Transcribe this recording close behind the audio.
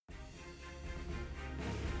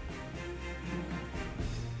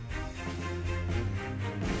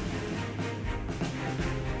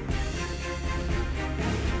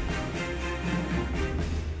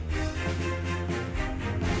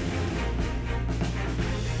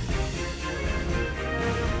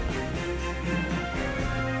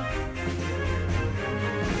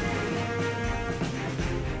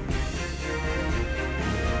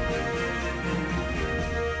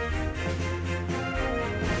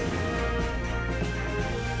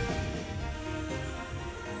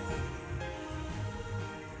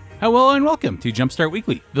Hello and welcome to Jumpstart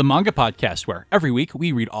Weekly, the manga podcast where every week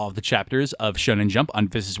we read all of the chapters of Shonen Jump on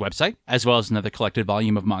Viz's website, as well as another collected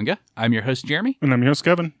volume of manga. I'm your host, Jeremy. And I'm your host,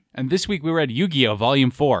 Kevin. And this week we read Yu-Gi-Oh!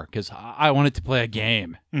 Volume 4, because I wanted to play a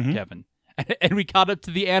game, Kevin. And we caught up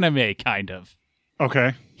to the anime, kind of.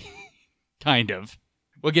 Okay. Kind of.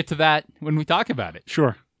 We'll get to that when we talk about it.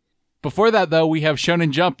 Sure. Before that, though, we have Shonen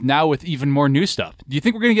Jump now with even more new stuff. Do you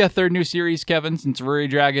think we're going to get a third new series, Kevin, since Ruri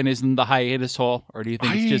Dragon is in the hiatus hole? Or do you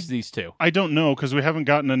think it's just these two? I don't know, because we haven't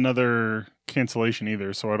gotten another cancellation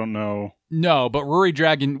either, so I don't know. No, but Ruri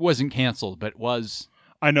Dragon wasn't canceled, but was...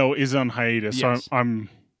 I know, is on hiatus, Yes. so I'm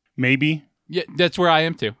maybe. Yeah, that's where I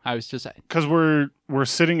am, too. I was just saying. Because we're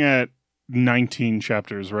sitting at 19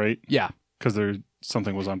 chapters, right? Yeah. Because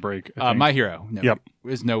something was on break. I think. My Hero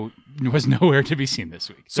was nowhere to be seen this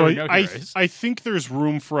week. So I I think there's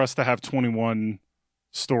room for us to have 21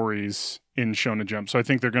 stories in Shonen Jump. So I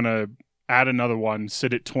think they're going to add another one,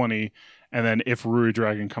 sit at 20, and then if Ruri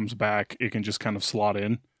Dragon comes back, it can just kind of slot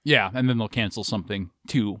in. Yeah, and then they'll cancel something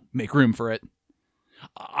to make room for it.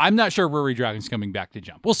 I'm not sure Ruri Dragon's coming back to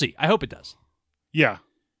Jump. We'll see. I hope it does. Yeah.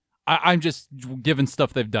 I'm just, given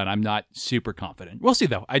stuff they've done, I'm not super confident. We'll see,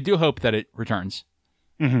 though. I do hope that it returns.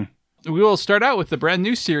 Mm-hmm. We will start out with the brand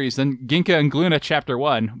new series, then Ginka and Gluna Chapter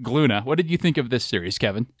 1. Gluna, what did you think of this series,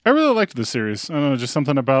 Kevin? I really liked this series. I don't know, just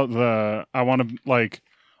something about I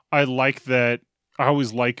like that, I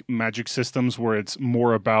always like magic systems where it's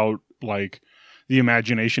more about, like, the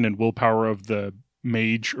imagination and willpower of the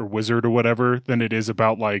mage or wizard or whatever than it is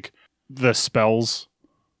about, like, the spells.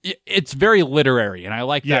 It's very literary, and I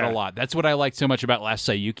like that Yeah. a lot. That's what I liked so much about Last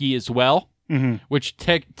Sayuki as well. Mm-hmm. Which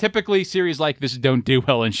typically series like this don't do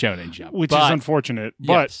well in Shonen Jump. Which is unfortunate.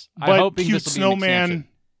 Yes, But I'm hoping Cute this will be an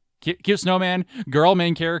Snowman. Cute Snowman, girl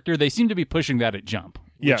main character, they seem to be pushing that at Jump,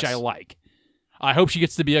 which Yes. I like. I hope she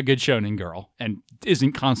gets to be a good Shonen girl and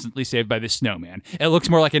isn't constantly saved by this snowman. It looks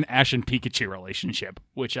more like an Ash and Pikachu relationship,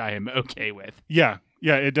 which I am okay with. Yeah,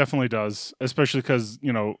 it definitely does. Especially because,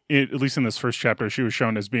 at least in this first chapter, she was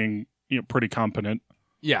shown as being pretty competent.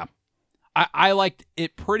 Yeah. I liked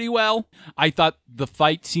it pretty well. I thought the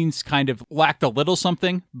fight scenes kind of lacked a little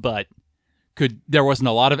something, but there wasn't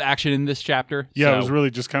a lot of action in this chapter. Yeah, so, it was really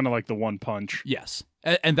just kind of like the one punch. Yes.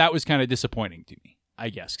 And that was kind of disappointing to me, I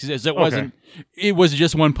guess, because it was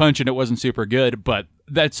just one punch and it wasn't super good, but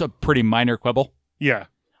that's a pretty minor quibble. Yeah.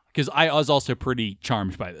 Because I was also pretty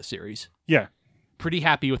charmed by the series. Yeah. Pretty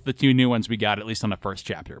happy with the two new ones we got, at least on the first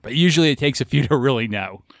chapter. But usually it takes a few to really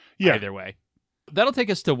know either way. That'll take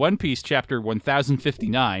us to One Piece chapter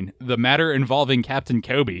 1059, The Matter Involving Captain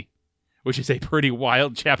Kobe, which is a pretty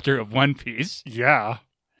wild chapter of One Piece. Yeah.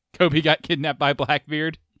 Kobe got kidnapped by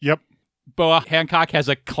Blackbeard. Yep. Boa Hancock has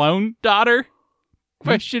a clone daughter?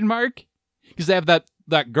 Question mark? Because they have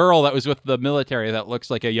that girl that was with the military that looks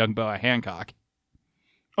like a young Boa Hancock.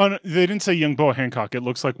 Oh, no, they didn't say young Boa Hancock. It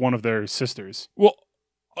looks like one of their sisters. Well,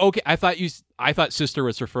 okay, I thought sister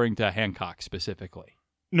was referring to Hancock specifically.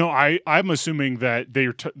 No, I'm assuming that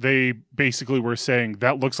they basically were saying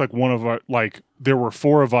that looks like one of our, like, there were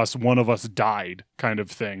four of us, one of us died kind of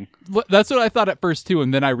thing. That's what I thought at first too,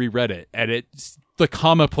 and then I reread it, and the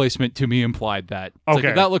comma placement to me implied that. It's okay.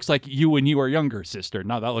 Like, that looks like you and your younger sister.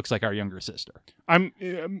 No, that looks like our younger sister.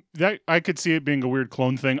 I could see it being a weird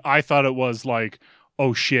clone thing. I thought it was like,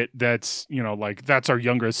 oh shit, that's, that's our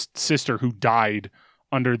youngest sister who died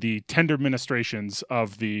under the tender ministrations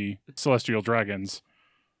of the Celestial Dragons.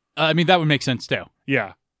 I mean, that would make sense too.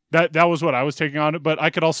 Yeah, that was what I was taking on it, but I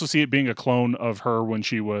could also see it being a clone of her when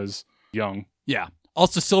she was young. Yeah.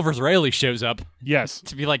 Also, Silver's Rayleigh shows up. Yes.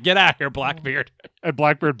 To be like, get out of here, Blackbeard. And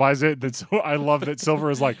Blackbeard buys it. I love that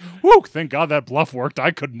Silver is like, whoo, thank God that bluff worked.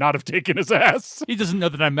 I could not have taken his ass. He doesn't know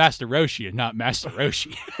that I'm Master Roshi and not Master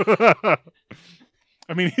Roshi.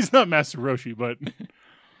 I mean, he's not Master Roshi, but...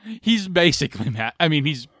 He's basically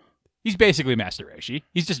He's basically Master Roshi.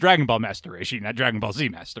 He's just Dragon Ball Master Roshi, not Dragon Ball Z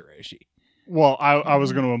Master Roshi. Well, I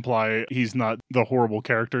was going to imply he's not the horrible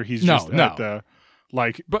character. He's just at the,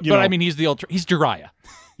 like, but I mean, he's he's Jiraiya.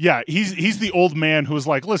 Yeah, he's the old man who's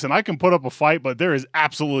like, listen, I can put up a fight, but there is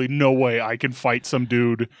absolutely no way I can fight some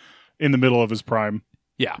dude in the middle of his prime.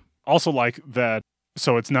 Yeah. Also like that,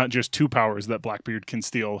 so it's not just two powers that Blackbeard can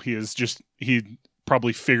steal. He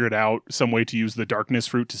probably figured out some way to use the darkness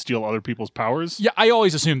fruit to steal other people's powers. Yeah, I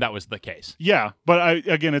always assumed that was the case. Yeah, but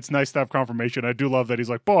again, it's nice to have confirmation. I do love that he's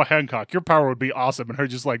like, Boa Hancock, your power would be awesome. And her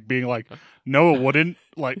just like being like, no, it wouldn't.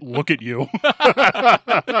 Like, look at you.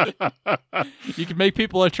 You can make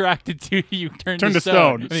people attracted to you. Turn to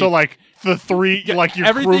stone. I mean, so like the three, like your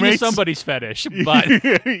everything crewmates. Is somebody's fetish, but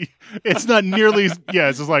it's not nearly. Yeah,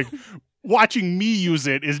 it's just like watching me use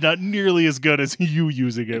it is not nearly as good as you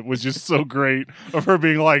using it was just so great of her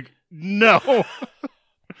being like, no.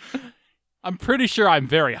 I'm pretty sure I'm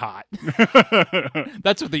very hot.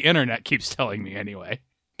 That's what the internet keeps telling me anyway.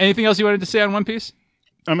 Anything else you wanted to say on One Piece?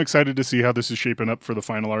 I'm excited to see how this is shaping up for the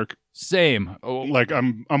final arc. Same. Oh. Like,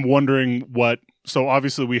 I'm wondering what... So,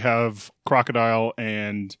 obviously, we have Crocodile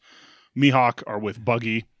and Mihawk are with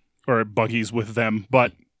Buggy, or Buggy's with them,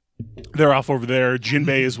 but they're off over there.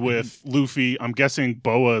 Jinbei is with Luffy. I'm guessing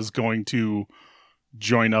Boa is going to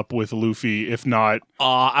join up with Luffy, if not...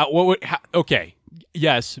 Okay.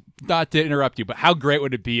 Yes, not to interrupt you, but how great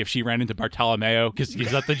would it be if she ran into Bartolomeo because he's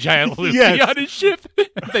got the giant Luffy on his ship?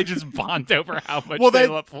 They just bond over how much they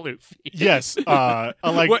love Luffy. Yes, how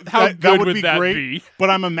good that would be that great. Be? But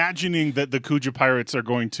I'm imagining that the Kuja pirates are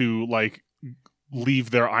going to like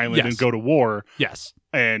leave their island and go to war. Yes,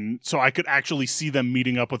 and so I could actually see them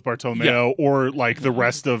meeting up with Bartolomeo or like the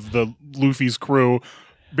rest of the Luffy's crew.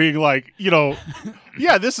 Being like,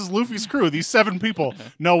 yeah, this is Luffy's crew, these 7 people.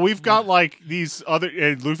 No, we've got like these other,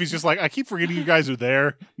 and Luffy's just like, I keep forgetting you guys are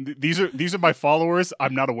there. These are my followers.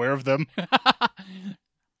 I'm not aware of them.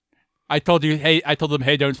 I told them,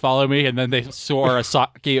 hey, don't follow me. And then they swore a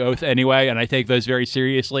Sake oath anyway. And I take those very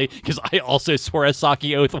seriously because I also swore a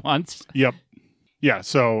Sake oath once. Yep. Yeah.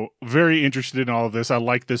 So very interested in all of this. I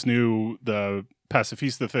like this the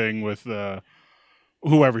pacifista thing with,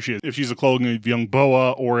 whoever she is, if she's a clone of young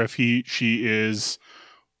Boa, or if she is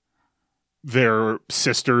their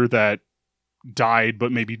sister that died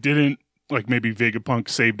but maybe didn't, like maybe Vegapunk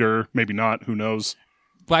saved her, maybe not, who knows.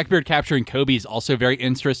 Blackbeard capturing Kobe is also very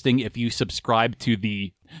interesting if you subscribe to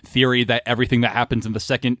the theory that everything that happens in the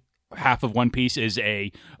second half of One Piece is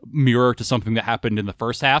a mirror to something that happened in the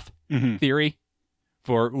first half theory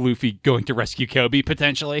for Luffy going to rescue Kobe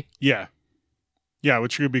potentially. Yeah,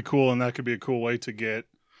 which could be cool, and that could be a cool way to get...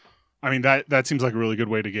 I mean, that seems like a really good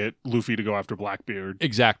way to get Luffy to go after Blackbeard.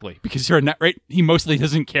 Exactly, because he mostly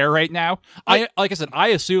doesn't care right now. Like I said, I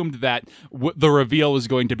assumed that the reveal was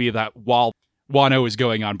going to be that while Wano was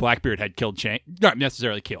going on, Blackbeard had killed Shanks. Not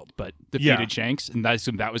necessarily killed, but defeated Shanks, and I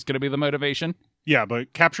assumed that was going to be the motivation. Yeah,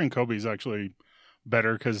 but capturing Kobe is actually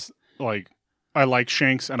better, because, like, I like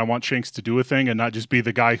Shanks, and I want Shanks to do a thing, and not just be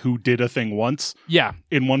the guy who did a thing once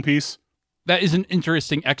in One Piece. That is an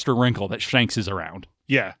interesting extra wrinkle that Shanks is around.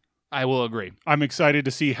 Yeah. I will agree. I'm excited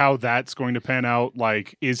to see how that's going to pan out.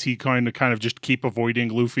 Like, is he going to kind of just keep avoiding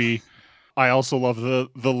Luffy? I also love the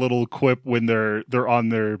little quip when they're on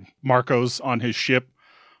their Marcos on his ship.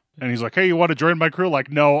 And he's like, hey, you want to join my crew?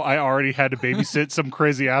 Like, no, I already had to babysit some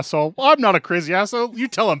crazy asshole. Well, I'm not a crazy asshole. You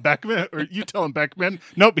tell him Beckman. Or you tell him Beckman.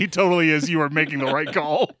 Nope, he totally is. You are making the right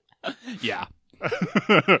call. Yeah.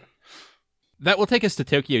 That will take us to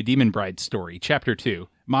Tokyo Demon Bride's story, Chapter 2,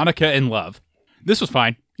 Monica in Love. This was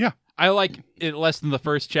fine. Yeah. I like it less than the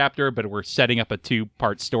first chapter, but we're setting up a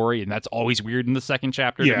 2-part story, and that's always weird in the second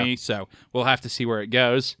chapter to me, so we'll have to see where it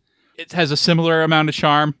goes. It has a similar amount of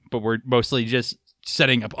charm, but we're mostly just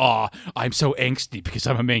setting up, I'm so angsty because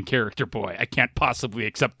I'm a main character boy. I can't possibly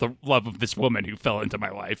accept the love of this woman who fell into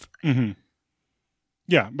my life. Mm-hmm.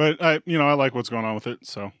 Yeah, but I like what's going on with it,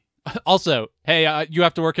 so... Also, hey, you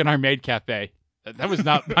have to work in our maid cafe. That was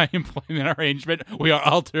not my employment arrangement. We are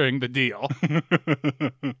altering the deal.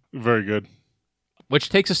 Very good. Which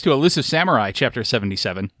takes us to Elusive Samurai, Chapter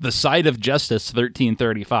 77, The Side of Justice,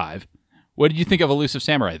 1335. What did you think of Elusive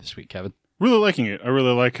Samurai this week, Kevin? Really liking it. I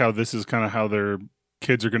really like how this is kind of how their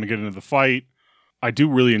kids are going to get into the fight. I do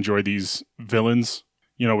really enjoy these villains.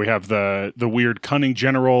 We have the weird cunning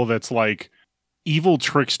general that's like, evil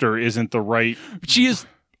trickster isn't the right...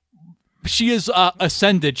 She is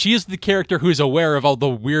ascended. She is the character who is aware of all the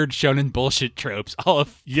weird shonen bullshit tropes all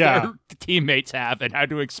of their teammates have and how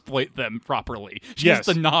to exploit them properly. She is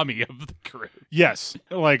the Nami of the crew. Yes.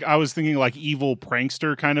 Like, I was thinking like evil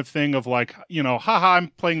prankster kind of thing of like, haha, I'm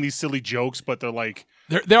playing these silly jokes, but they're like...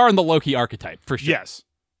 They are in the Loki archetype, for sure. Yes.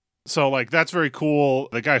 So, like, that's very cool.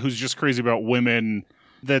 The guy who's just crazy about women,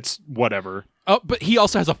 that's whatever. Oh, but he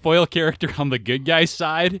also has a foil character on the good guy's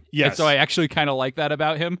side. Yes. And so I actually kind of like that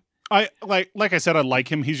about him. I like I said, I like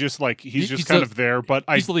him. He's just like he's kind of there, but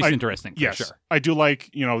he's the least interesting. For sure. I do like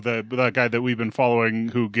the guy that we've been following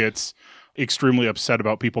who gets extremely upset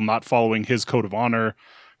about people not following his code of honor,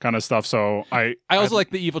 kind of stuff. So I also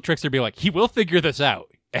like the evil trickster being like, he will figure this out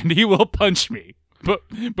and he will punch me, but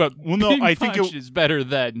well, no, I think it is better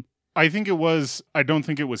than. I think it was. I don't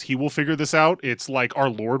think it was. He will figure this out. It's like our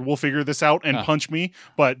Lord will figure this out and punch me.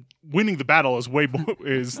 But winning the battle is way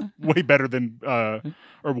better than, or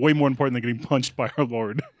way more important than getting punched by our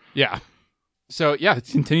Lord. Yeah. So yeah, it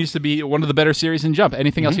continues to be one of the better series in Jump.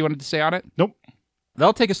 Anything else you wanted to say on it? Nope.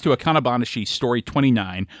 That'll take us to Akane Story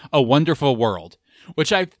 29, A Wonderful World,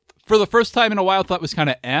 which I, for the first time in a while, thought was kind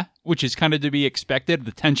of which is kind of to be expected.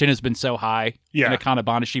 The tension has been so high in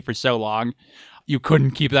Akane for so long. You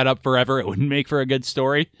couldn't keep that up forever. It wouldn't make for a good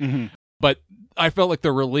story. Mm-hmm. But I felt like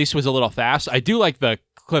the release was a little fast. I do like the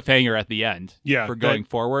cliffhanger at the end for going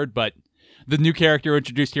forward, but the new character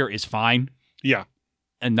introduced here is fine. Yeah.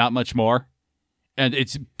 And not much more. And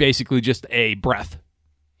it's basically just a breath.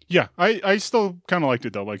 Yeah, I still kind of liked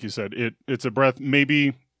it, though. Like you said, it's a breath.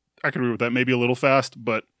 Maybe, I could agree with that, maybe a little fast,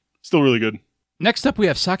 but still really good. Next up, we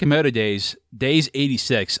have Sakamoto Days, Days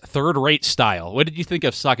 86, third-rate style. What did you think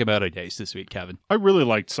of Sakamoto Days this week, Kevin? I really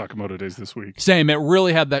liked Sakamoto Days this week. Same. It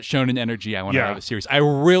really had that shonen energy I want out of a series. I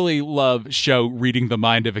really love Sho reading the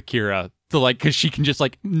mind of Akira to because she can just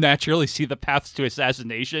naturally see the paths to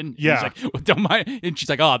assassination. Yeah. He's like, well, don't mind. And she's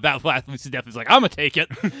like, oh, that path leads to death. He's like, I'm going to take it.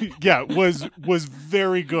 Yeah, was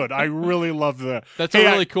very good. I really love that. That's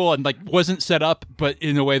really cool and wasn't set up, but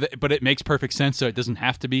in a way but it makes perfect sense, so it doesn't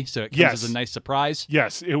have to be. So it comes as a nice surprise.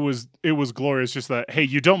 Yes, it was glorious. Just that, hey,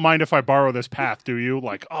 you don't mind if I borrow this path, do you?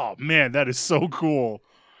 Oh man, that is so cool.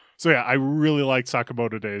 So yeah, I really liked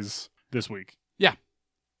Sakamoto Days this week. Yeah.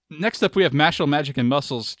 Next up, we have Mashle Magic and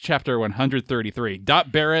Muscles, Chapter 133,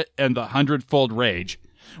 Dot Barrett and the Hundredfold Rage,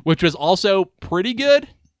 which was also pretty good.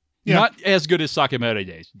 Yeah. Not as good as Sakamoto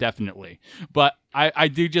Days, definitely. But I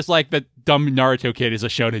do just like that dumb Naruto kid is a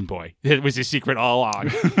shonen boy. It was his secret all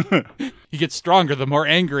along. He gets stronger the more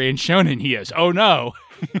angry and shonen he is. Oh, no.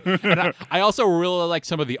 And I also really like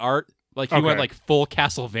some of the art. He went full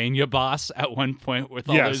Castlevania boss at one point with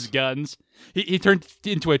all those guns. He turned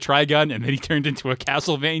into a Trigun and then he turned into a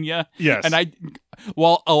Castlevania. Yes. And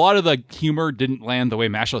while a lot of the humor didn't land the way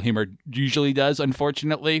Mashle humor usually does,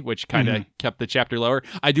 unfortunately, which kind of kept the chapter lower,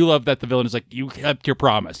 I do love that the villain is like, you kept your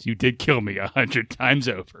promise. You did kill me 100 times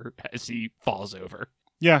over as he falls over.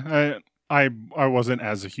 Yeah, I wasn't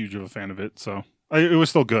as huge of a fan of it, so it was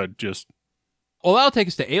still good, just... Well, that'll take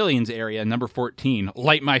us to Aliens Area, number 14,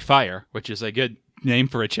 Light My Fire, which is a good name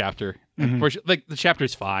for a chapter. The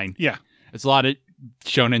chapter's fine. Yeah. It's a lot of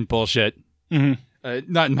shonen bullshit.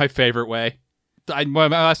 Mm-hmm. Not in my favorite way. My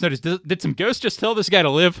last note is, did some ghosts just tell this guy to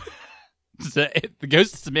live? The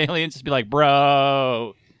ghosts of some aliens just be like,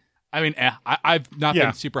 bro. I mean, I've not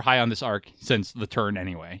been super high on this arc since the turn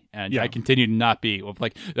anyway. And I continue to not be.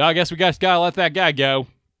 I guess we gotta let that guy go.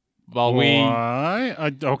 Why?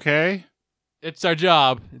 Okay. It's our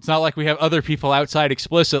job. It's not like we have other people outside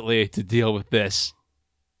explicitly to deal with this.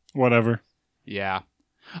 Whatever. Yeah.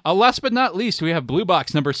 Last but not least, we have Blue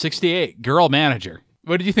Box number 68, Girl Manager.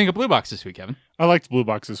 What did you think of Blue Box this week, Kevin? I liked Blue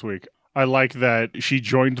Box this week. I like that she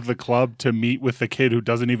joined the club to meet with the kid who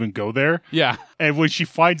doesn't even go there. Yeah. And when she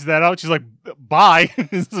finds that out, she's like, bye.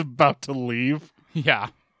 Is about to leave. Yeah.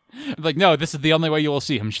 No, this is the only way you will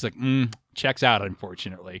see him. She's like, checks out,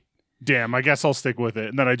 unfortunately. Damn, I guess I'll stick with it.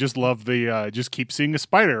 And then I just love the, just keep seeing a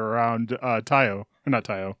spider around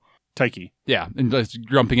Taiki. Yeah, and just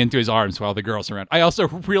jumping into his arms while the girl's around. I also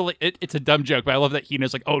really, it's a dumb joke, but I love that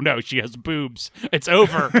Hina's like, oh no, she has boobs. It's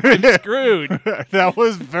over. I'm screwed. That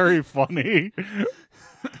was very funny.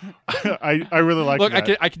 I really like that.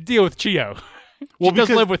 Look, I can deal with Chio. She does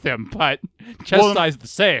live with him, but chest size the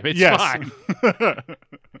same. It's fine.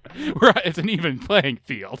 It's an even playing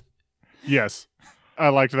field. Yes. I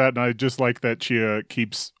liked that, and I just like that she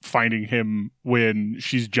keeps finding him when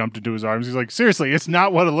she's jumped into his arms. He's like, seriously, it's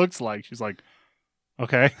not what it looks like. She's like,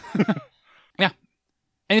 okay. Yeah.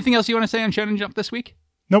 Anything else you want to say on Shonen Jump this week?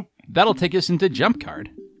 Nope. That'll take us into Jump Card.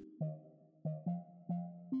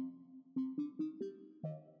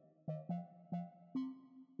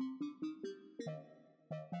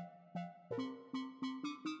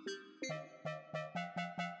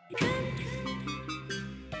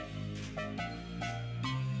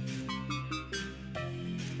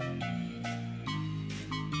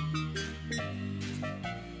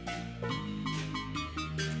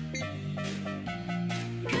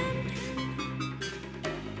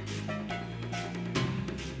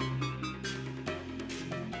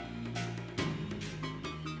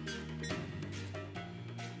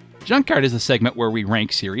 Junk Card is a segment where we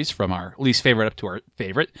rank series from our least favorite up to our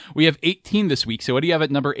favorite. We have 18 this week, so what do you have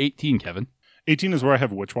at number 18, Kevin? 18 is where I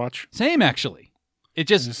have Witch Watch. Same, actually.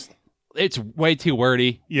 It's way too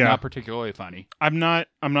wordy. Yeah. Not particularly funny. I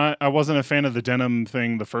wasn't a fan of the denim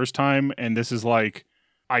thing the first time, and this is like,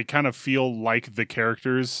 I kind of feel like the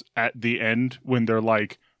characters at the end when they're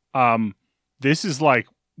like, this is like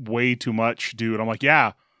way too much, dude. I'm like,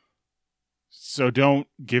 yeah. So don't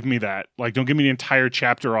give me that. Like, don't give me the entire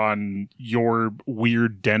chapter on your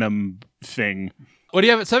weird denim thing. What do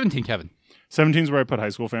you have at 17, Kevin? 17 is where I put High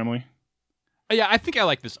School Family. Yeah, I think I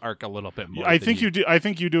like this arc a little bit more. I think you do. I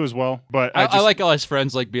think you do as well. But I like all his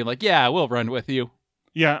friends like being like, yeah, we'll run with you.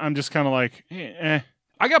 Yeah, I'm just kind of like,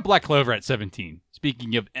 I got Black Clover at 17.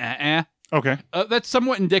 Speaking of Okay. That's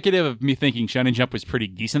somewhat indicative of me thinking Shonen Jump was pretty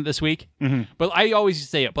decent this week. Mm-hmm. But I always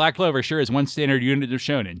say it, Black Clover sure is one standard unit of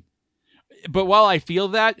Shonen. But while I feel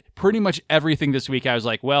that, pretty much everything this week I was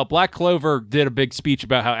like, well, Black Clover did a big speech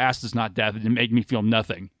about how Ass is not death and it made me feel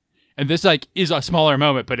nothing. And this is a smaller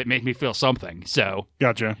moment, but it made me feel something. So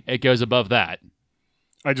gotcha. It goes above that.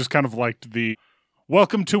 I just kind of liked the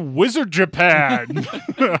welcome to Wizard Japan.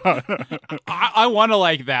 I want to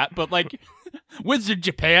like that, but Wizard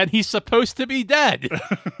Japan, he's supposed to be dead.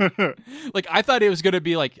 I thought it was going to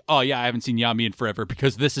be like, oh yeah, I haven't seen Yami in forever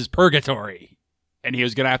because this is purgatory. And he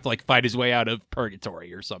was going to have to fight his way out of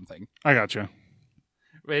purgatory or something. I gotcha.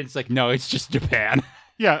 But it's no, it's just Japan.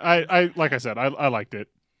 Yeah, I like I said, I liked it.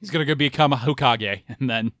 He's going to go become a Hokage, and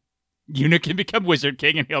then Yuna can become Wizard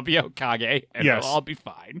King, and he'll be a Hokage, and yes. it'll all be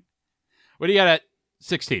fine. What do you got at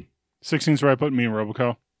 16? 16's where I put me and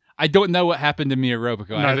Roboco. I don't know what happened to me and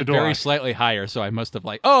Roboco. I have it very slightly higher, so I must have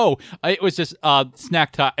it was just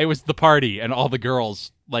snack time. It was the party, and all the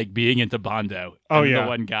girls being into Bondo. Oh, and yeah. the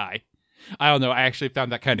one guy. I don't know. I actually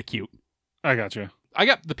found that kind of cute. I gotcha. I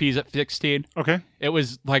got the peas at 16. Okay. It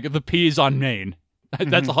was the peas on Maine.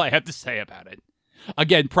 That's all I have to say about it.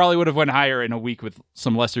 Again, probably would have went higher in a week with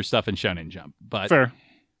some lesser stuff in Shonen Jump. But fair.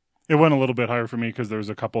 It went a little bit higher for me because there was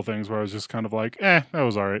a couple things where I was just kind of like, that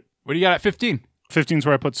was all right. What do you got at 15? 15's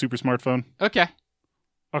where I put Super Smartphone. Okay.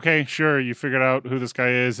 Okay, sure. You figured out who this guy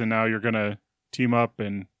is, and now you're going to team up,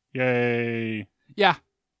 and yay. Yeah.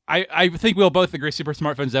 I think we'll both agree Super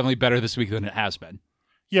Smartphone's definitely better this week than it has been.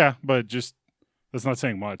 Yeah, but just, that's not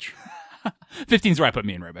saying much. 15's where I put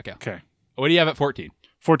me and Rebecca. Okay. What do you have at 14?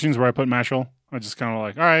 14's where I put Mashal. I just kind of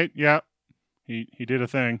like, all right, yeah, he did a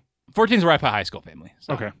thing. 14's where I put High School Family.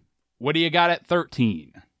 So. Okay. What do you got at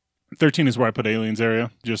 13? 13 is where I put Aliens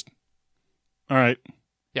Area. Just, all right.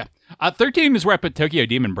 Yeah. 13 is where I put Tokyo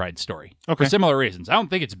Demon Bride story. Okay. For similar reasons. I don't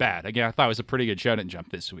think it's bad. Again, I thought it was a pretty good Shonen Jump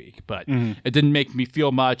this week, but it didn't make me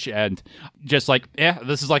feel much, and just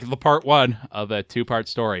this is the part one of a two-part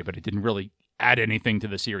story, but it didn't really add anything to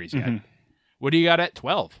the series yet. What do you got at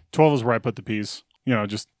 12? 12 is where I put the Peas.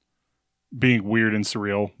 Just being weird and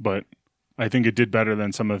surreal, but I think it did better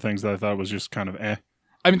than some of the things that I thought was just kind of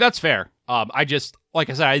I mean, that's fair. I just, like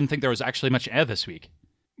I said, I didn't think there was actually much this week.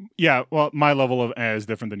 Yeah, well, my level of is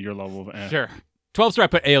different than your level of Sure. 12's where I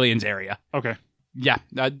put Aliens Area. Okay. Yeah,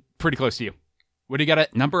 pretty close to you. What do you got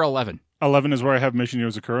at number 11? 11 is where I have Mission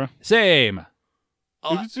Yozakura. Same.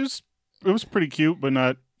 It was pretty cute, but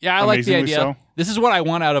not I like the idea. So. This is what I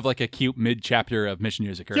want out of a cute mid-chapter of Mission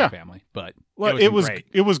Yozakura Family, but it was great.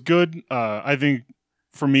 It was good. I think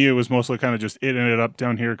for me, it was mostly kind of just it ended up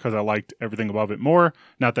down here because I liked everything above it more.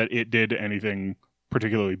 Not that it did anything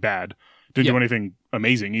particularly bad. Didn't do anything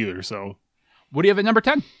amazing either. So, what do you have at number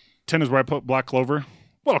 10? 10 is where I put Black Clover.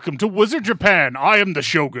 Welcome to Wizard Japan. I am the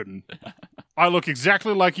Shogun. I look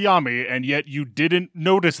exactly like Yami, and yet you didn't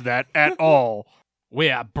notice that at all. We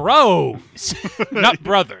are bros, not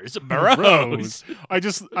brothers, bros. I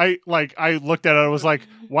looked at it. I was like,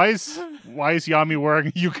 why is Yami wearing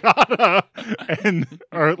a yukata?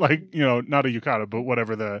 Or not a yukata, but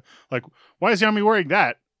whatever why is Yami wearing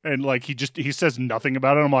that? And he says nothing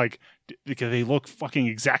about it. I'm like, because they look fucking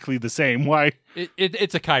exactly the same. Why?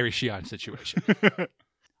 It's a Kairi Shion situation.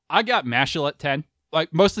 I got Mashal at 10,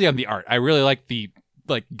 mostly on the art. I really like the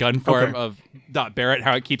gun form of Dot Barrett,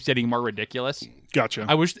 how it keeps getting more ridiculous. Gotcha.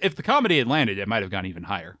 I wish if the comedy had landed, it might have gone even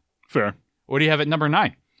higher. Fair. What do you have at number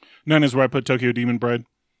 9? 9 is where I put Tokyo Demon Bride.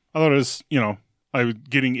 I thought it was, I was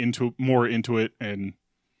getting more into it, and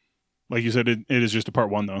like you said, it is just a part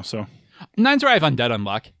 1 though. So 9's where I have Undead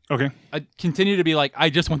Unluck. Okay. I continue to be I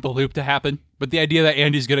just want the loop to happen, but the idea that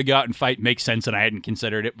Andy's going to go out and fight makes sense, and I hadn't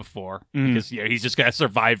considered it before because he's just going to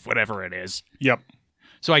survive whatever it is. Yep.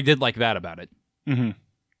 So I did like that about it. Mm-hmm.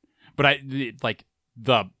 But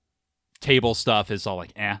the table stuff is all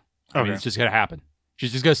I mean, it's just going to happen.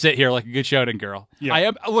 She's just going to sit here like a good Shonen girl. Yeah. I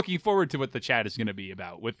am looking forward to what the chat is going to be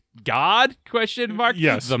about. With God? ?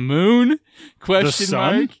 Yes. The moon? ? The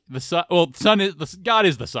sun? The sun. Well, God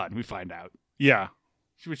is the sun, we find out. Yeah.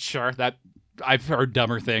 Sure, that I've heard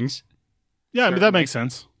dumber things. Yeah, I mean, that makes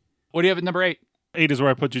sense. What do you have at number 8? 8 is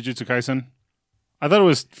where I put Jujutsu Kaisen. I thought it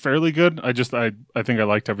was fairly good. I think I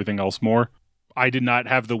liked everything else more. I did not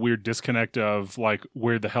have the weird disconnect of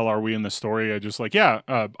where the hell are we in the story? I just I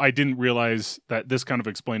didn't realize that this kind of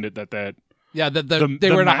explained it that yeah,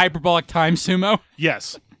 they were in a hyperbolic time sumo.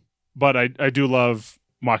 Yes, but I do love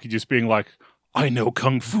Maki just being like, I know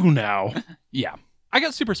kung fu now. Yeah, I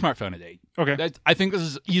got Super Smartphone at 8. Okay. I think this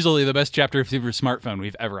is easily the best chapter of Super Smartphone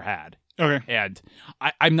we've ever had. Okay. And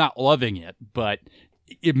I'm not loving it, but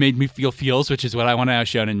it made me feel feels, which is what I want to have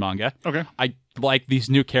shown in manga. Okay. I like these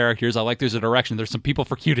new characters. I like there's a direction. There's some people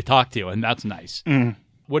for Q to talk to, and that's nice.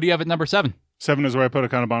 What do you have at number 7? 7 is where I put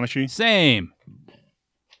Akane Banashi. Same.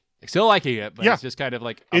 Still liking it, but it's just kind of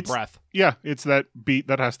like a breath. Yeah, it's that beat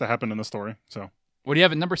that has to happen in the story. So, what do you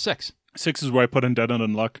have at number 6? 6 is where I put in Dead End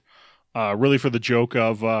and Luck. Really for the joke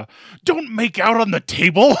of, don't make out on the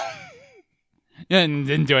table. And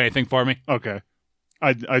didn't do anything for me. Okay.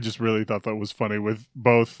 I just really thought that was funny with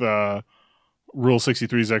both Rule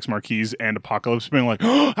 63's X Marquise and Apocalypse being like,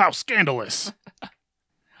 oh, how scandalous.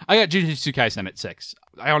 I got Jujutsu Kaisen at 6.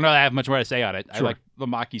 I don't know that I have much more to say on it. Sure. I like the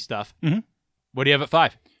Maki stuff. Mm-hmm. What do you have at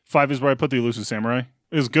 5? 5 is where I put the Elusive Samurai.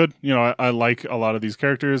 It was good. You know, I like a lot of these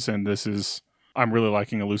characters, and I'm really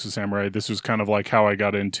liking Elusive Samurai. This was kind of like how I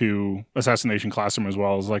got into Assassination Classroom as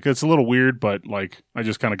well. It's like, it's a little weird, but like, I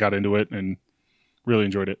just kind of got into it and really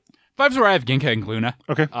enjoyed it. 5's where I have Ginka and Gluna.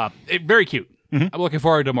 Okay. Very cute. Mm-hmm. I'm looking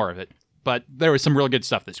forward to more of it. But there was some real good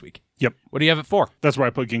stuff this week. Yep. What do you have at 4? That's where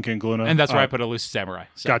I put Ginka and Gluna. And that's where I put Elusive Samurai.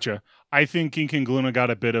 So. Gotcha. I think Ginka and Gluna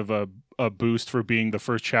got a bit of a boost for being the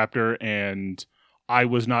first chapter, and I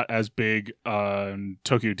was not as big on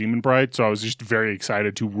Tokyo Demon Bride, so I was just very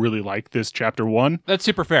excited to really like this chapter 1. That's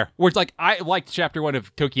super fair. Where it's like, I liked chapter 1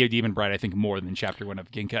 of Tokyo Demon Bride, I think, more than chapter 1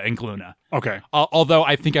 of Ginka and Gluna. Okay. Although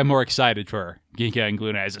I think I'm more excited for Ginka and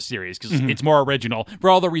Gluna as a series, because it's more original,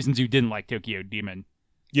 for all the reasons you didn't like Tokyo Demon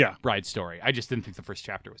Bride story. I just didn't think the first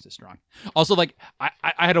chapter was as strong. Also, like, I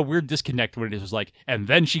had a weird disconnect when it was like, and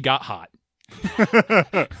then she got hot.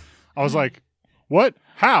 I was like, what?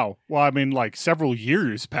 How? Well, I mean, like, several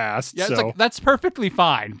years passed. Yeah, so. it's like, that's perfectly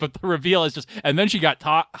fine, but the reveal is just, and then she got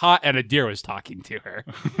hot and a deer was talking to her.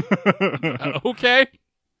 Okay.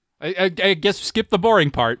 I guess skip the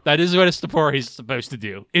boring part. That is what a Stopori is supposed to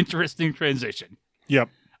do. Interesting transition. Yep.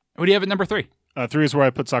 What do you have at number 3? 3 is where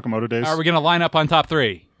I put Sakamoto Days. Are we going to line up on top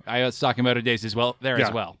 3? I got Sakamoto Days as well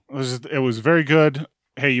as well. It was very good.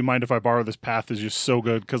 Hey, you mind if I borrow this path is just so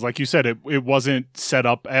good. Because like you said, it wasn't set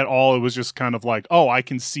up at all. It was just kind of like, oh, I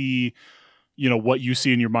can see, you know, what you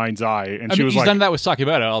see in your mind's eye. And she was he's like, done that with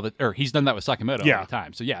Sakamoto he's done that with Sakamoto all the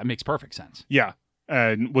time. So yeah, it makes perfect sense. Yeah.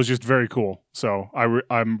 And was just very cool. So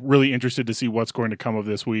I'm really interested to see what's going to come of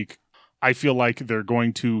this week. I feel like they're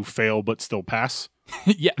going to fail but still pass.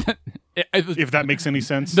 Yeah. If that makes any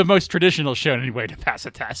sense. The most traditional shonen way to pass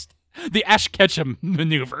a test. The Ash Ketchum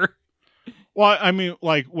maneuver. Well, I mean,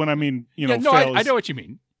 like, when fails, I know what you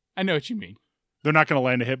mean. They're not going to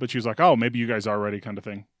land a hit, but she was like, oh, maybe you guys are ready kind of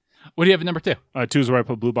thing. What do you have at number 2? 2 is where I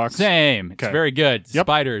put Blue Box. Same. Okay. It's very good. Yep.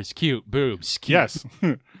 Spiders, cute. Boobs, cute. Yes.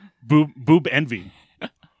 Boob envy.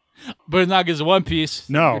 But not as One Piece.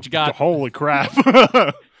 No. What you got? Holy crap.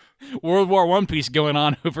 World War One Piece going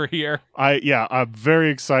on over here. I'm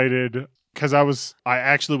very excited. Because I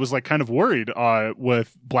actually was like kind of worried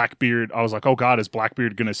with Blackbeard. I was like, oh God, is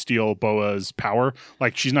Blackbeard going to steal Boa's power?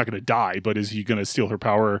 Like, she's not going to die, but is he going to steal her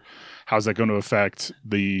power? How's that going to affect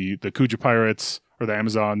the Kuja pirates or the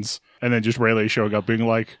Amazons? And then just Rayleigh showing up being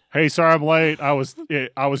like, hey, sorry I'm late. I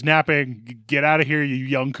was napping. Get out of here, you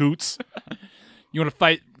young coots. You want to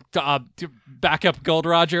fight to back up Gold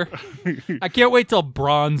Roger? I can't wait till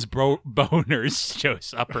Bronze Boners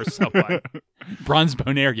shows up or someone. Bronze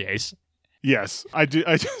Boneriers. Yes, I do.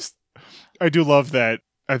 I do love that.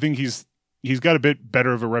 I think he's got a bit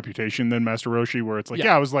better of a reputation than Master Roshi, where it's like,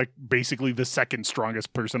 I was like basically the second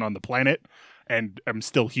strongest person on the planet, and I'm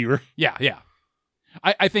still here. Yeah.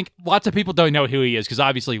 I think lots of people don't know who he is because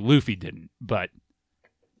obviously Luffy didn't, but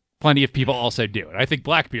plenty of people also do. And I think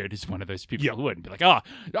Blackbeard is one of those people who wouldn't be like,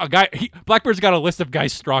 Blackbeard's got a list of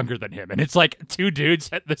guys stronger than him. And it's like 2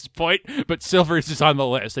 dudes at this point, but Silvers is on the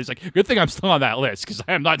list. He's like, good thing I'm still on that list because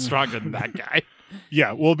I am not stronger than that guy.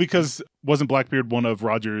 Yeah, well, because wasn't Blackbeard one of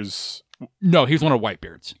Roger's... No, he was one of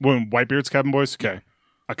Whitebeard's. One of Whitebeard's cabin boys? Okay.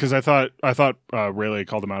 Because I thought Rayleigh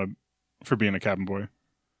called him out for being a cabin boy.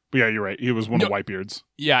 But yeah, you're right. He was one of Whitebeard's.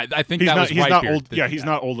 Yeah, I think he's that was he's Whitebeard. Not old. Yeah, he's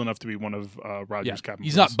not old enough to be one of Roger's cabin boys.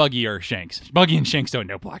 He's not Buggy or Shanks. Buggy and Shanks don't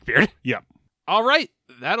know Blackbeard. Yeah. All right.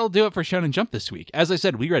 That'll do it for Shonen Jump this week. As I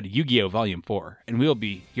said, we read Yu-Gi-Oh! Volume 4, and we'll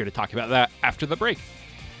be here to talk about that after the break.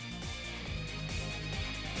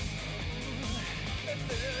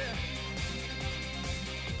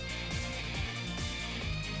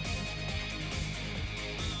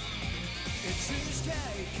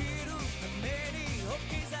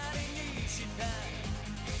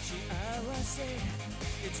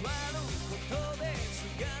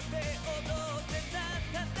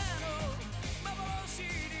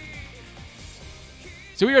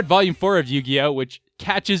 So we are at Volume 4 of Yu-Gi-Oh!, which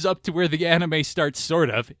catches up to where the anime starts,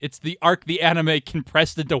 sort of. It's the arc the anime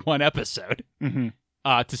compressed into one episode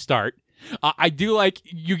to start. I do like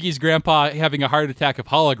Yugi's grandpa having a heart attack of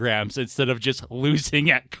holograms instead of just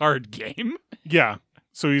losing at card game. Yeah.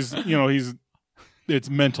 So he's it's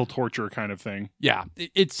mental torture kind of thing. Yeah,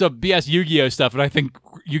 it's a BS Yu-Gi-Oh stuff, and I think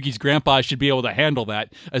Yugi's grandpa should be able to handle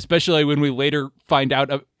that, especially when we later find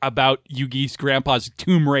out about Yugi's grandpa's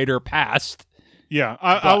Tomb Raider past. Yeah,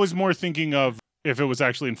 I was more thinking of if it was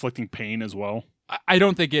actually inflicting pain as well. I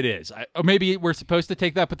don't think it is. Or maybe we're supposed to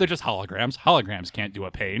take that, but they're just holograms. Holograms can't do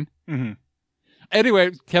a pain. Mm-hmm.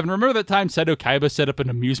 Anyway, Kevin, remember that time Seto Kaiba set up an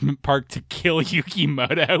amusement park to kill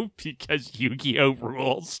Yukimoto because Yu-Gi-Oh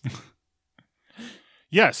rules?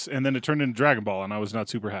 Yes, and then it turned into Dragon Ball, and I was not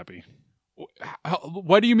super happy.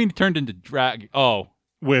 What do you mean it turned into Dragon?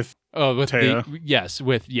 With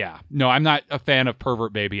Taya. No, I'm not a fan of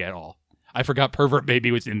Pervert Baby at all. I forgot Pervert Baby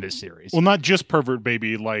was in this series. Well, not just Pervert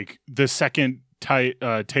Baby. Like, the second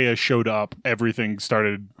Taya showed up, everything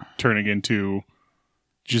started turning into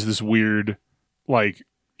just this weird, like,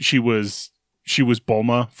 she was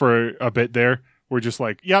Bulma for a bit there. We're just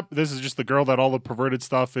like, yep, this is just the girl that all the perverted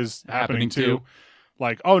stuff is happening to.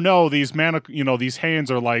 Like, oh no, these hands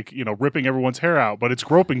are like, ripping everyone's hair out, but it's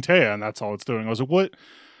groping Taya, and that's all it's doing. I was like, what?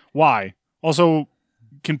 Why? Also,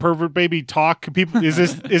 can Pervert Baby talk? Can people? Is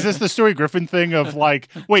this the Story Griffin thing of like,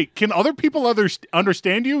 wait, can other people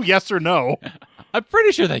understand you? Yes or no? I'm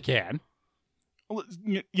pretty sure they can.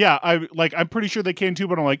 Yeah, I'm pretty sure they can too.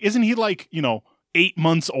 But I'm like, isn't he like 8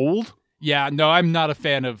 months old? Yeah, no, I'm not a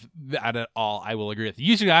fan of that at all. I will agree with you.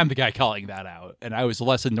 Usually I'm the guy calling that out, and I was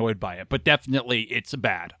less annoyed by it. But definitely it's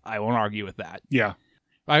bad. I won't argue with that. Yeah.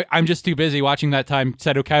 I'm just too busy watching that time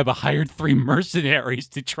Seto Kaiba hired 3 mercenaries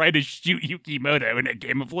to try to shoot Yukimoto in a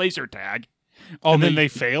game of laser tag. And then they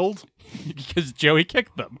failed? Because Joey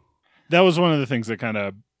kicked them. That was one of the things that kind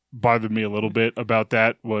of bothered me a little bit about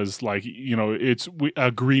that was like, it's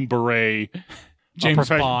a Green Beret...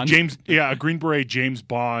 Bond. A Green Beret, James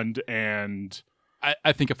Bond, and...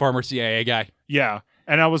 I think a former CIA guy. Yeah,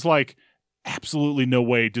 and I was like, absolutely no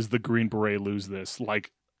way does the Green Beret lose this.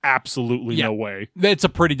 Like, absolutely no way. It's a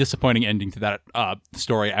pretty disappointing ending to that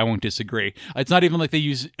story. I won't disagree. It's not even like they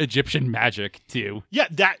use Egyptian magic to... Yeah,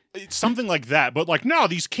 it's something like that. But like, no,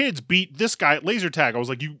 these kids beat this guy at laser tag. I was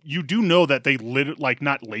like, you do know that they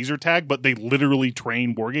not laser tag, but they literally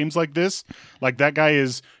train war games like this. Like that guy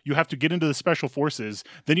you have to get into the special forces,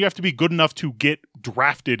 then you have to be good enough to get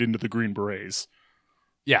drafted into the Green Berets.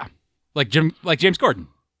 Yeah, like James Gordon.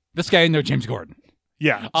 This guy ain't no James Gordon.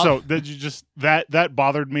 Yeah, so that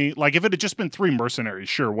bothered me. Like, if it had just been 3 mercenaries,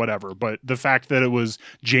 sure, whatever. But the fact that it was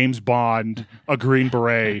James Bond, a Green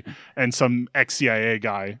Beret, and some ex-CIA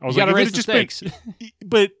guy, I was like, if it had just stakes.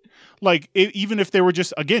 But like, even if they were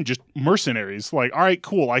just mercenaries, like, all right,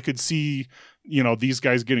 cool, I could see, these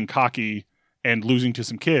guys getting cocky and losing to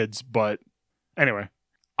some kids. But anyway,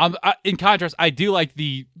 in contrast, I do like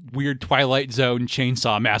the weird Twilight Zone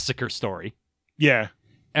chainsaw massacre story. Yeah.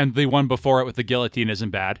 And the one before it with the guillotine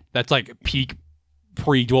isn't bad. That's like peak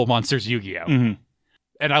pre-Duel Monsters Yu-Gi-Oh! Mm-hmm.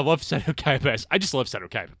 And I love Seto Kaiba. I just love Seto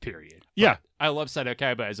Kaiba, period. Yeah. I love Seto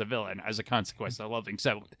Kaiba as a villain, as a consequence of loving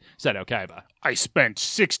Seto Kaiba. I spent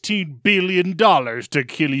 $16 billion to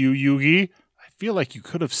kill you, Yugi. I feel like you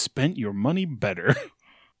could have spent your money better.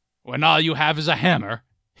 When all you have is a hammer.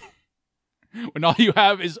 When all you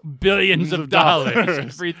have is billions of dollars.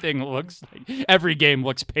 Everything looks like... Every game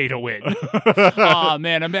looks pay to win. Oh,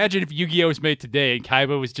 man. Imagine if Yu-Gi-Oh! Was made today and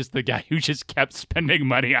Kaiba was just the guy who just kept spending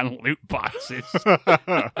money on loot boxes.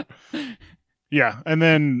 Yeah. And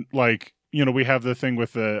then, like, we have the thing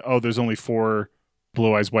with there's only 4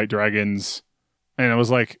 Blue Eyes White Dragons. And I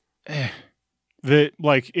was like, that,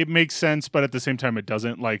 like, it makes sense, but at the same time it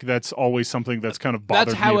doesn't. Like, that's always something that's kind of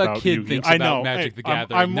bothered me about That's how a kid Yu-Gi-Oh! thinks about Magic the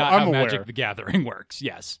Gathering, I'm not how aware. Magic the Gathering works.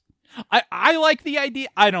 Yes. I like the idea.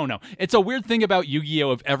 I don't know. It's a weird thing about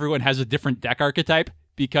Yu-Gi-Oh! If everyone has a different deck archetype,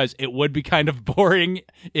 because it would be kind of boring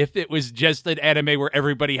if it was just an anime where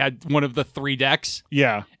everybody had one of the 3 decks.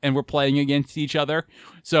 Yeah. And we're playing against each other.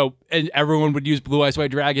 So, and everyone would use Blue Eyes White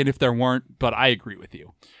Dragon if there weren't, but I agree with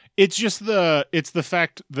you. It's just it's the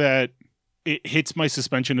fact that it hits my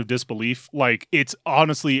suspension of disbelief. Like, it's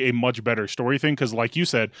honestly a much better story thing, because like you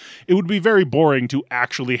said, it would be very boring to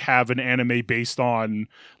actually have an anime based on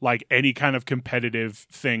like any kind of competitive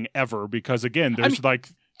thing ever, because again, there's like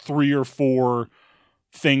 3 or 4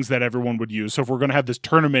 things that everyone would use. So if we're going to have this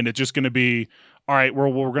tournament, it's just going to be, all right, we're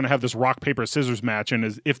going to have this rock, paper, scissors match,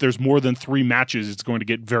 and if there's more than 3 matches, it's going to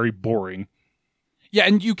get very boring. Yeah,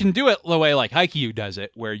 and you can do it the way like Haikyuu does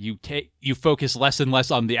it, where you focus less and less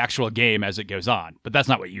on the actual game as it goes on. But that's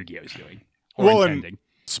not what Yu-Gi-Oh is doing or intending. And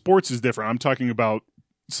sports is different. I'm talking about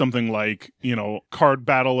something like, Card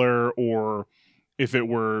Battler, or if it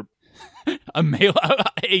were a manga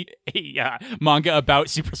about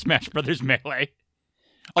Super Smash Brothers Melee.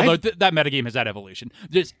 Although that metagame has that evolution.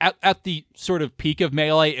 Just at the sort of peak of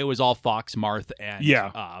Melee, it was all Fox, Marth, and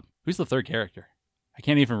who's the third character? I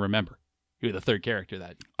can't even remember who the third character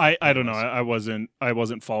that. I don't know. I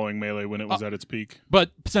wasn't following Melee when it was at its peak.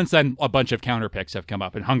 But since then, a bunch of counter picks have come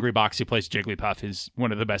up, and Hungrybox, who plays Jigglypuff, is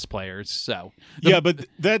one of the best players. So but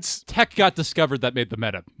that's tech got discovered that made the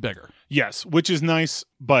meta bigger. Yes, which is nice,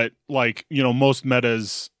 but most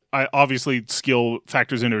metas. Obviously, skill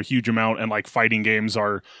factors into a huge amount, and fighting games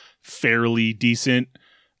are fairly decent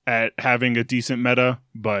at having a decent meta.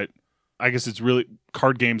 But I guess it's really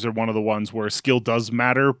card games are one of the ones where skill does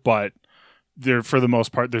matter, but for the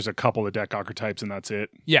most part, there's a couple of deck archetypes, and that's it.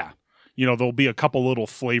 Yeah, there'll be a couple little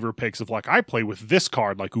flavor picks of I play with this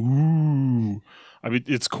card, ooh. I mean,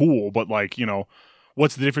 it's cool, but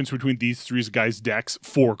what's the difference between these three guys' decks?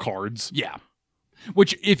 4 cards. Yeah.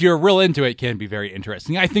 Which, if you're real into it, can be very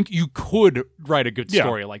interesting. I think you could write a good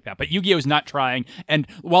story like that, but Yu-Gi-Oh is not trying. And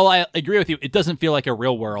while I agree with you, it doesn't feel like a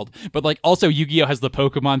real world. But also Yu-Gi-Oh has the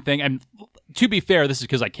Pokemon thing. And to be fair, this is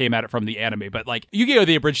because I came at it from the anime. But Yu-Gi-Oh,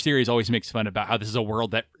 the abridged series always makes fun about how this is a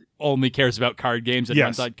world that only cares about card games and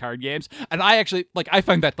runs on card games. And I actually I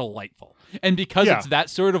find that delightful. And because it's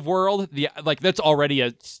that sort of world, that's already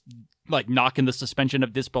a knocking the suspension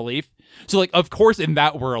of disbelief. So of course in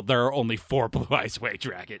that world there are only 4 Blue Eyes White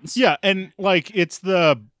Dragons. Yeah, and it's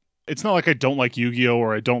not like I don't like Yu-Gi-Oh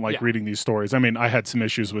or I don't like reading these stories. I mean, I had some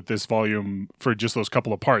issues with this volume for just those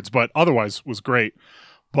couple of parts, but otherwise was great.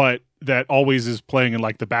 But that always is playing in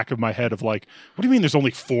the back of my head of what do you mean there's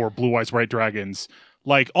only 4 Blue Eyes White Dragons?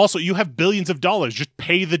 Also you have billions of dollars, just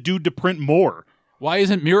pay the dude to print more. Why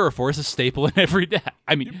isn't Mirror Force a staple in every deck?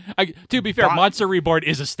 I mean, to be fair, Monster Reborn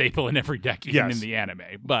is a staple in every deck, even in the anime.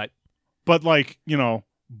 But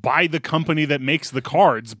buy the company that makes the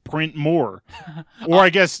cards, print more. Or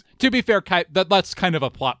I guess... To be fair, that's kind of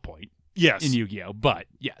a plot point. Yes. In Yu-Gi-Oh! But,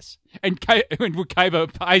 yes. And when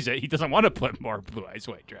Kaiba buys it, he doesn't want to put more Blue Eyes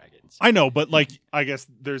White Dragons. I know, but I guess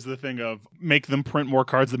there's the thing of make them print more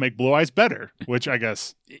cards that make Blue Eyes better, which I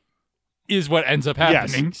guess... is what ends up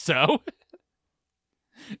happening, so...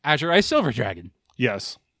 Azure Eyes Silver Dragon.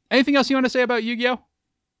 Yes. Anything else you want to say about Yu-Gi-Oh?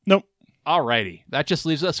 Nope. Alrighty. That just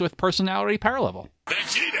leaves us with personality power level.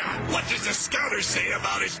 Vegeta, what does the scouter say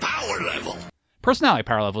about his power level? Personality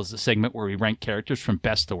power level is a segment where we rank characters from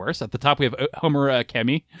best to worst. At the top we have Homura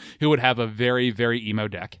Kemi, who would have a very, very emo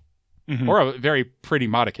deck. Mm-hmm. Or a very pretty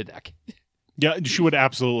Madoka deck. Yeah, she would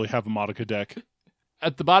absolutely have a Madoka deck.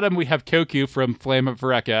 At the bottom, we have Koku from Flame of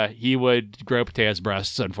Eureka. He would grow Patea's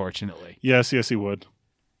breasts, unfortunately. Yes, he would.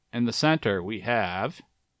 In the center, we have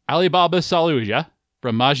Alibaba Saluja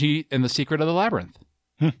from Maji and the Secret of the Labyrinth.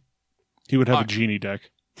 He would have a genie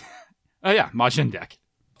deck. Oh, yeah, Majin deck.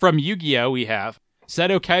 From Yu-Gi-Oh, we have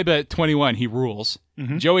Seto Kaiba at 21. He rules.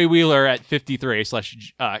 Mm-hmm. Joey Wheeler at 53 /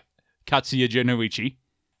 Katsuya Genoichi.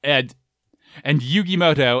 And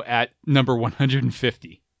Yugimoto at number 150.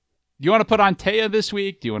 Do you want to put on Taya this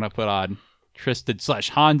week? Do you want to put on Tristan /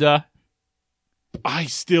 Honda? I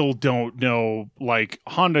still don't know.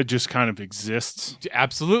 Honda just kind of exists.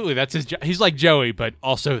 Absolutely. That's he's like Joey, but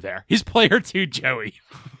also there. He's player 2 Joey.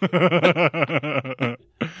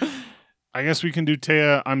 I guess we can do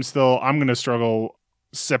Taya. I'm going to struggle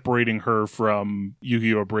separating her from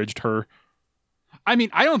Yu-Gi-Oh! Abridged her. I mean,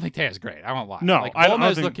 I don't think Taya's great. I won't lie. No, I don't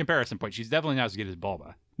Bulma is think... the comparison point. She's definitely not as good as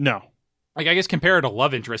Bulma. No. I guess compared to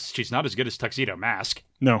love interest, she's not as good as Tuxedo Mask.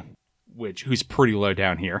 No. Who's pretty low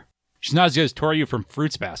down here. She's not as good as Toryu from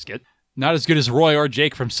Fruits Basket. Not as good as Roy or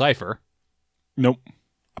Jake from Cypher. Nope.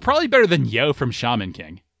 Probably better than Yo from Shaman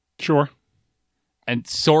King. Sure. And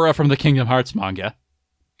Sora from the Kingdom Hearts manga.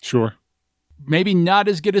 Sure. Maybe not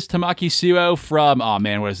as good as Tamaki Suo from... Oh,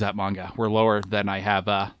 man, what is that manga? We're lower than I have...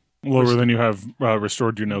 lower than you have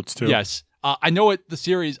restored your notes, too. Yes. I know the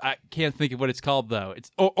series. I can't think of what it's called, though. It's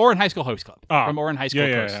Orin High School Host Club. From Orin High School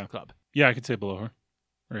Host Club. Yeah, I could say below her.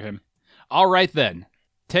 Or him. All right, then.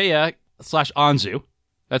 Taya / Anzu,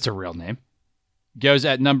 that's a real name, goes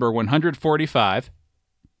at number 145,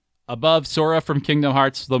 above Sora from Kingdom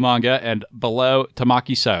Hearts, the manga, and below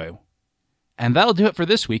Tamaki Suo. And that'll do it for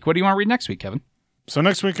this week. What do you want to read next week, Kevin? So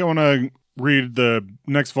next week I want to read the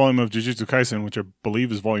next volume of Jujutsu Kaisen, which I believe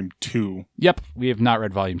is volume 2. Yep, we have not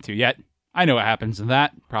read volume 2 yet. I know what happens in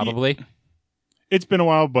that, probably. It's been a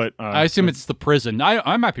while, but... I assume it's the prison.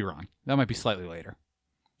 I might be wrong. That might be slightly later.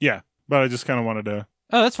 Yeah. but I just kind of wanted to.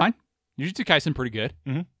 Oh, that's fine. Jujutsu Kaisen, pretty good.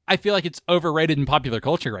 Mhm. I feel like it's overrated in popular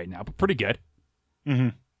culture right now, but pretty good. Mm-hmm.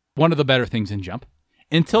 One of the better things in Jump.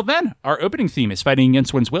 Until then, our opening theme is Fighting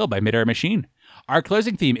Against One's Will by Midair Machine. Our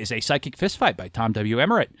closing theme is A Psychic Fistfight by Tom W.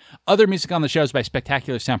 Emmerich. Other music on the show is by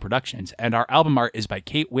Spectacular Sound Productions, and our album art is by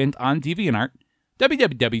Kate Wind on DeviantArt.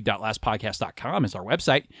 www.lastpodcast.com is our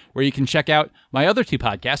website, where you can check out my other two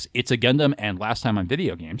podcasts, It's a Gundam and Last Time on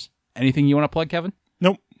Video Games. Anything you want to plug, Kevin?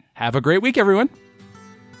 Nope. Have a great week, everyone.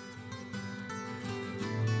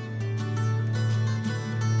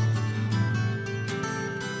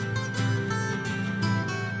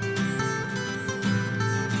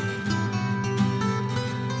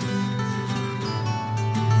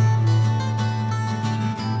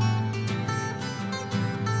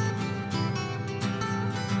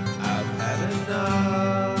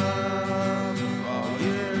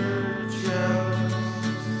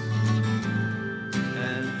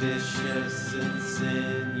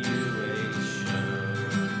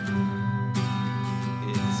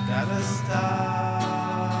 Gotta stop.